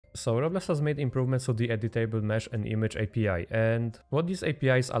So Roblox has made improvements to the EditableMesh and Image API, and what these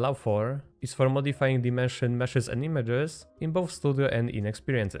APIs allow for is for modifying dimension meshes and images in both Studio and in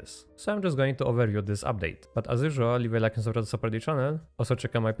experiences. So I'm just going to overview this update. But as usual, leave a like and subscribe to support the channel, also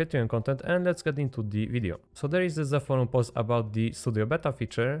check out my Patreon content, and let's get into the video. So there is this forum post about the Studio beta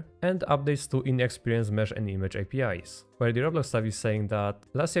feature and updates to in-experience mesh and image APIs, where the Roblox staff is saying that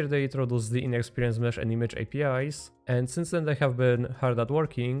last year they introduced the in-experience mesh and image APIs, and since then they have been hard at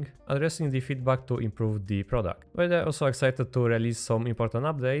working, addressing the feedback to improve the product. But they're also excited to release some important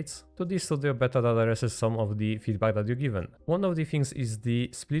updates to the Studio beta that addresses some of the feedback that you've given. One of the things is the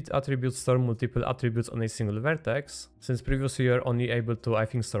split attribute store multiple attributes on a single vertex. Since previously you're only able to, I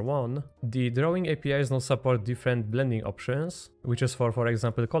think, store one. The drawing APIs now support different blending options, which is for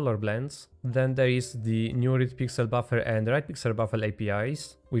example color blends. Then there is the new read pixel buffer and write pixel buffer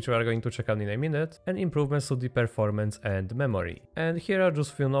APIs, which we are going to check out in a minute, and improvements to the performance and memory. And here are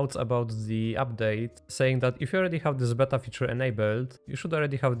just few notes about the update, saying that if you already have this beta feature enabled, you should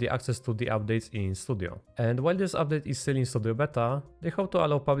already have the access to the updates in Studio. And while this update is still in Studio beta, they hope to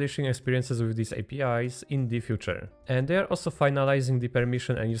allow publishing experiences with these APIs in the future. And they are also finalizing the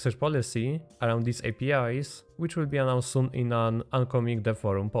permission and usage policy around these APIs, which will be announced soon in an upcoming dev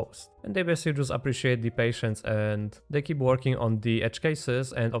forum post. And they basically just appreciate the patience and they keep working on the edge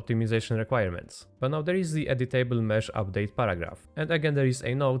cases and optimization requirements. But now there is the EditableMesh update paragraph. And again there is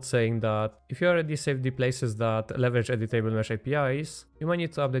a note saying that if you already saved the places that leverage EditableMesh APIs, you might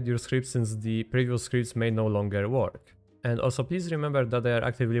need to update your script since the previous scripts may no longer work. And also please remember that they are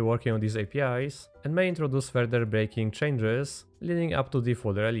actively working on these APIs and may introduce further breaking changes leading up to the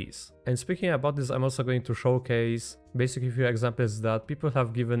full release. And speaking about this, I'm also going to showcase basically a few examples that people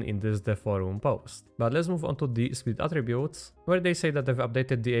have given in this dev forum post. But let's move on to the split attributes, where they say that they've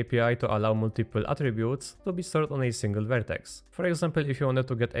updated the API to allow multiple attributes to be stored on a single vertex. For example, if you wanted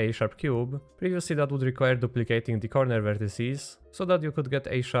to get a sharp cube, previously that would require duplicating the corner vertices so that you could get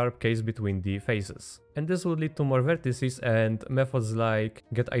a sharp case between the faces. And this would lead to more vertices and methods like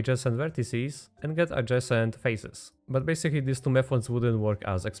get adjacent vertices and get adjacent faces. But basically these two methods wouldn't work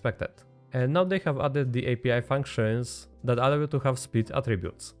as expected. And now they have added the API functions that allow you to have split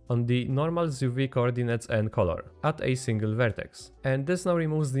attributes on the normals, UV coordinates and color at a single vertex. And this now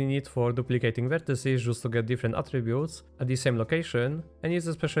removes the need for duplicating vertices just to get different attributes at the same location, and is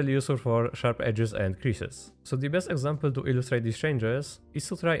especially useful for sharp edges and creases. So the best example to illustrate these changes is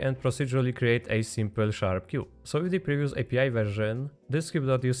to try and procedurally create a simple sharp cube. So with the previous API version, this cube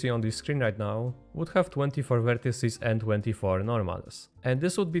that you see on the screen right now would have 24 vertices and 24 normals. And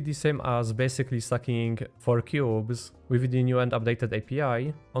this would be the same as basically stacking 4 cubes with the new and updated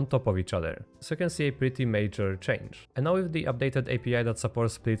API on top of each other. So you can see a pretty major change. And now with the updated API that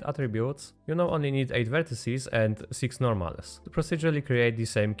supports split attributes, you now only need 8 vertices and 6 normals to procedurally create the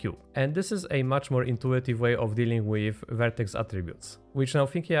same cube. And this is a much more intuitive way of dealing with vertex attributes, which now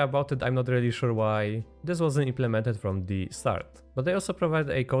thinking about it, I'm not really sure why this wasn't implemented from the start. But they also provide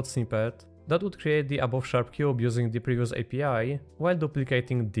a code snippet that would create the above sharp cube using the previous API while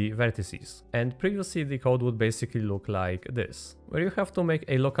duplicating the vertices. And previously the code would basically look like this, where you have to make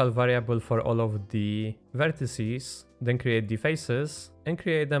a local variable for all of the vertices, then create the faces and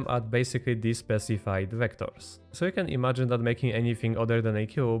create them at basically the specified vectors. So you can imagine that making anything other than a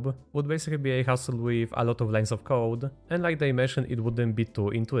cube would basically be a hassle with a lot of lines of code, and like they mentioned, it wouldn't be too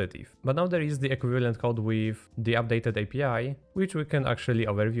intuitive. But now there is the equivalent code with the updated API, which we can actually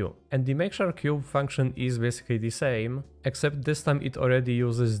overview. And the make sharp cube function is basically the same, except this time it already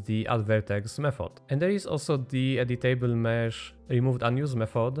uses the addVertex method. And there is also the EditableMesh removed unused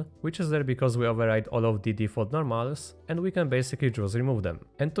method, which is there because we override all of the default normals and we can basically just remove them.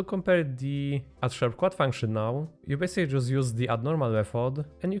 And to compare the addSharpQuad function now, you basically just use the addNormal method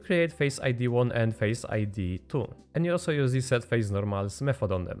and you create face ID 1 and face ID 2. And you also use the setFaceNormals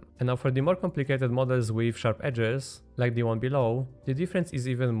method on them. And now for the more complicated models with sharp edges, like the one below, the difference is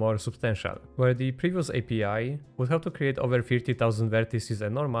even more substantial, where the previous API would have to create over 30,000 vertices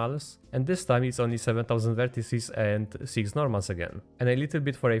and normals, and this time it's only 7,000 vertices and 6 normals again. And a little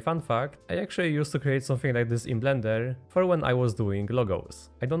bit for a fun fact, I actually used to create something like this in Blender for when I was doing logos.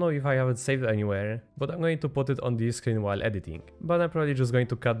 I don't know if I have it saved anywhere, but I'm going to put it on the screen while editing. But I'm probably just going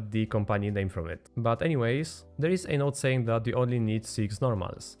to cut the company name from it. But anyways, there is a note saying that you only need 6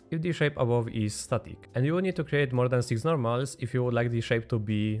 normals if the shape above is static, and you will need to create more than 6 normals if you would like the shape to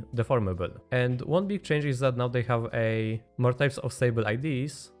be deformable. And one big change is that now they have more types of stable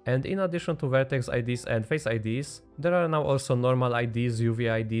IDs, and in addition to vertex IDs and face IDs, there are now also normal IDs, UV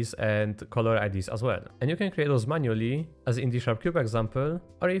IDs, and color IDs as well. And you can create those manually, as in the SharpCube example,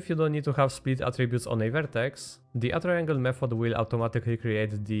 or if you don't need to have split attributes on a vertex, the triangle method will automatically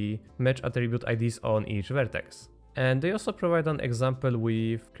create the match attribute IDs on each vertex. And they also provide an example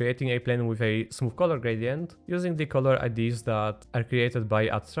with creating a plane with a smooth color gradient using the color IDs that are created by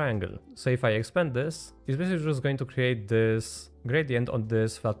 @triangle. So if I expand this, it's basically just going to create this gradient on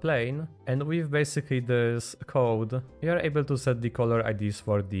this flat plane, and with basically this code, you are able to set the color IDs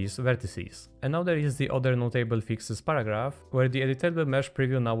for these vertices. And now there is the other notable fixes paragraph, where the EditableMesh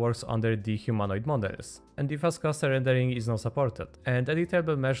preview now works under the humanoid models, and the fast cluster rendering is now supported. And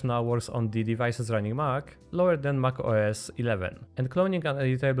EditableMesh now works on the devices running Mac, lower than Mac OS 11. And cloning an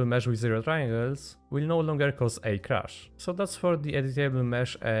EditableMesh with 0 triangles will no longer cause a crash. So that's for the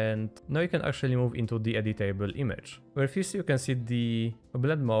EditableMesh, and now you can actually move into the EditableImage, where first you can see the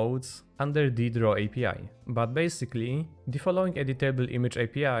blend modes under the Draw API. But basically, the following EditableImage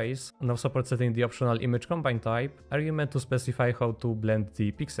APIs now support setting the optional image combine type argument to specify how to blend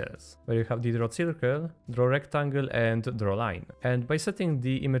the pixels, where you have the Draw Circle, Draw Rectangle, and Draw Line. And by setting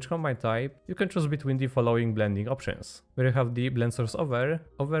the image combine type, you can choose between the following blending options, where you have the blend source over,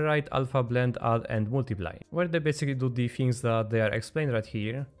 override, alpha blend, add, and multiply, where they basically do the things that they are explained right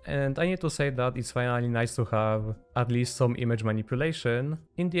here. And I need to say that it's finally nice to have at least some image manipulation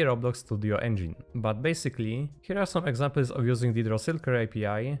in the Roblox Studio engine. But basically, here are some examples of using the Draw Circle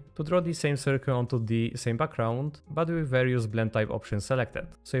API to draw the same circle onto the same background, but with various blend type options selected.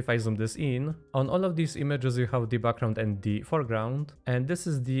 So if I zoom this in, on all of these images you have the background and the foreground, and this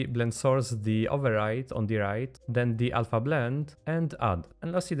is the blend source, the override on the right, then the alpha blend, and add.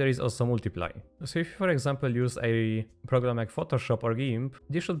 And lastly there is also multiply. So if you for example use a program like Photoshop or GIMP,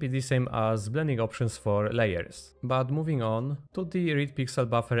 this should be the same as blending options for layers. But moving on to the read pixel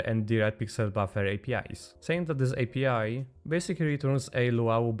buffer and the write pixel buffer APIs, saying that this API basically returns a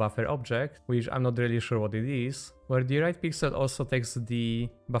Luau buffer object, which I'm not really sure what it is, where the write pixel also takes the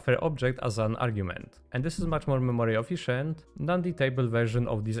buffer object as an argument. And this is much more memory efficient than the table version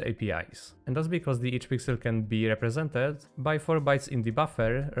of these APIs. And that's because each pixel can be represented by 4 bytes in the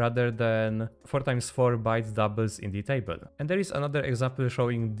buffer rather than 4 times 4 bytes doubles in the table. And there is another example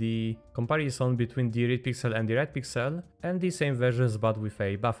showing the comparison between the read pixel and the write pixel and the same versions but with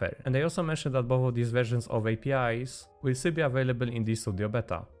a buffer. And I also mentioned that both of these versions of APIs will still be available in the Studio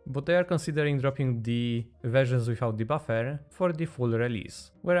Beta, but they are considering dropping the versions without the buffer for the full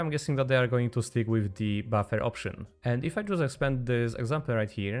release, where I'm guessing that they are going to stick with the buffer option. And if I just expand this example right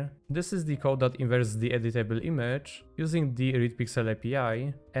here, this is the code that inverts the editable image using the read pixel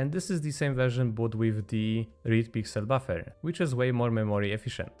API, and this is the same version but with the read pixel buffer, which is way more memory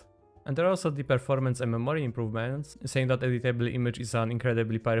efficient. And there are also the performance and memory improvements, saying that EditableImage is an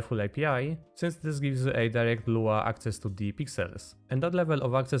incredibly powerful API, since this gives you a direct Lua access to the pixels. And that level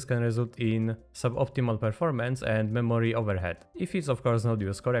of access can result in suboptimal performance and memory overhead, if it's of course not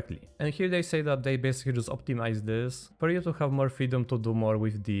used correctly. And here they say that they basically just optimize this for you to have more freedom to do more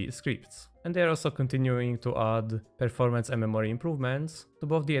with the scripts. And they are also continuing to add performance and memory improvements to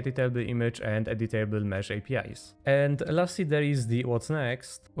both the EditableImage and EditableMesh APIs. And lastly there is the what's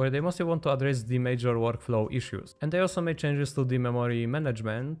next, where they mostly want to address the major workflow issues. And they also made changes to the memory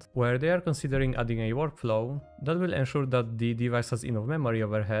management, where they are considering adding a workflow that will ensure that the device has enough memory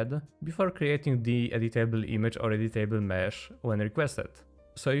overhead before creating the EditableImage or EditableMesh when requested.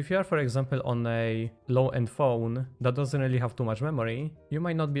 So if you are for example on a low-end phone that doesn't really have too much memory, you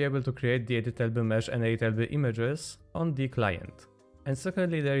might not be able to create the EditableMesh and EditableImages on the client. And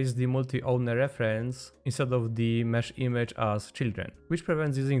secondly, there is the multi-owner reference instead of the mesh image as children, which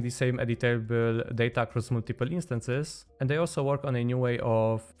prevents using the same editable data across multiple instances. And they also work on a new way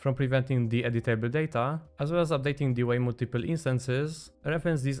from preventing the editable data, as well as updating the way multiple instances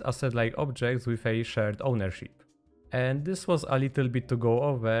reference these asset-like objects with a shared ownership. And this was a little bit to go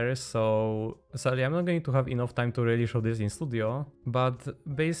over, so sorry, I'm not going to have enough time to really show this in studio, but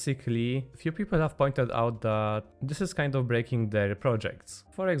basically few people have pointed out that this is kind of breaking their projects.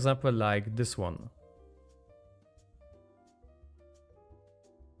 For example, like this one.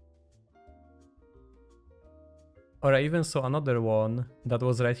 Or I even saw another one that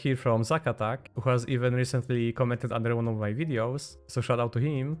was right here from Zakatak, who has even recently commented under one of my videos, so shout out to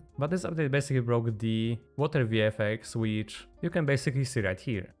him. But this update basically broke the water VFX, which you can basically see right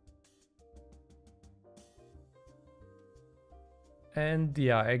here. And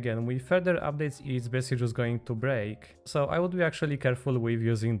yeah, again, with further updates it's basically just going to break, so I would be actually careful with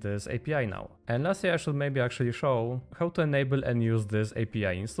using this API now. And lastly, I should maybe actually show how to enable and use this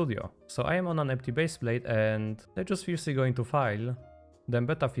API in Studio. So I am on an empty base plate and let's just firstly go into File, then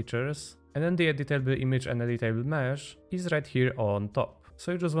beta features, and then the EditableImage and EditableMesh is right here on top.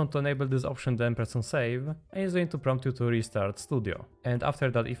 So you just want to enable this option, then press on save, and it's going to prompt you to restart Studio. And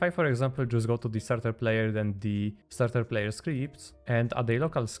after that, if I for example just go to the starter player, then the starter player scripts, and add a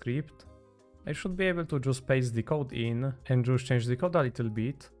local script, I should be able to just paste the code in and just change the code a little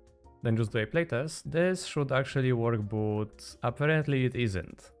bit, then just do a playtest. This should actually work, but apparently it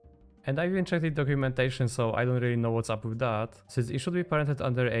isn't. And I've even checked the documentation, so I don't really know what's up with that, since it should be parented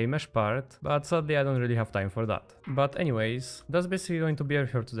under a mesh part, but sadly I don't really have time for that. But anyways, that's basically going to be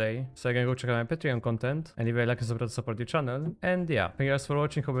everything for today, so you can go check out my Patreon content, and if you like and subscribe to support the channel. And yeah, thank you guys for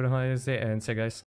watching, hope you have a nice day, and see you guys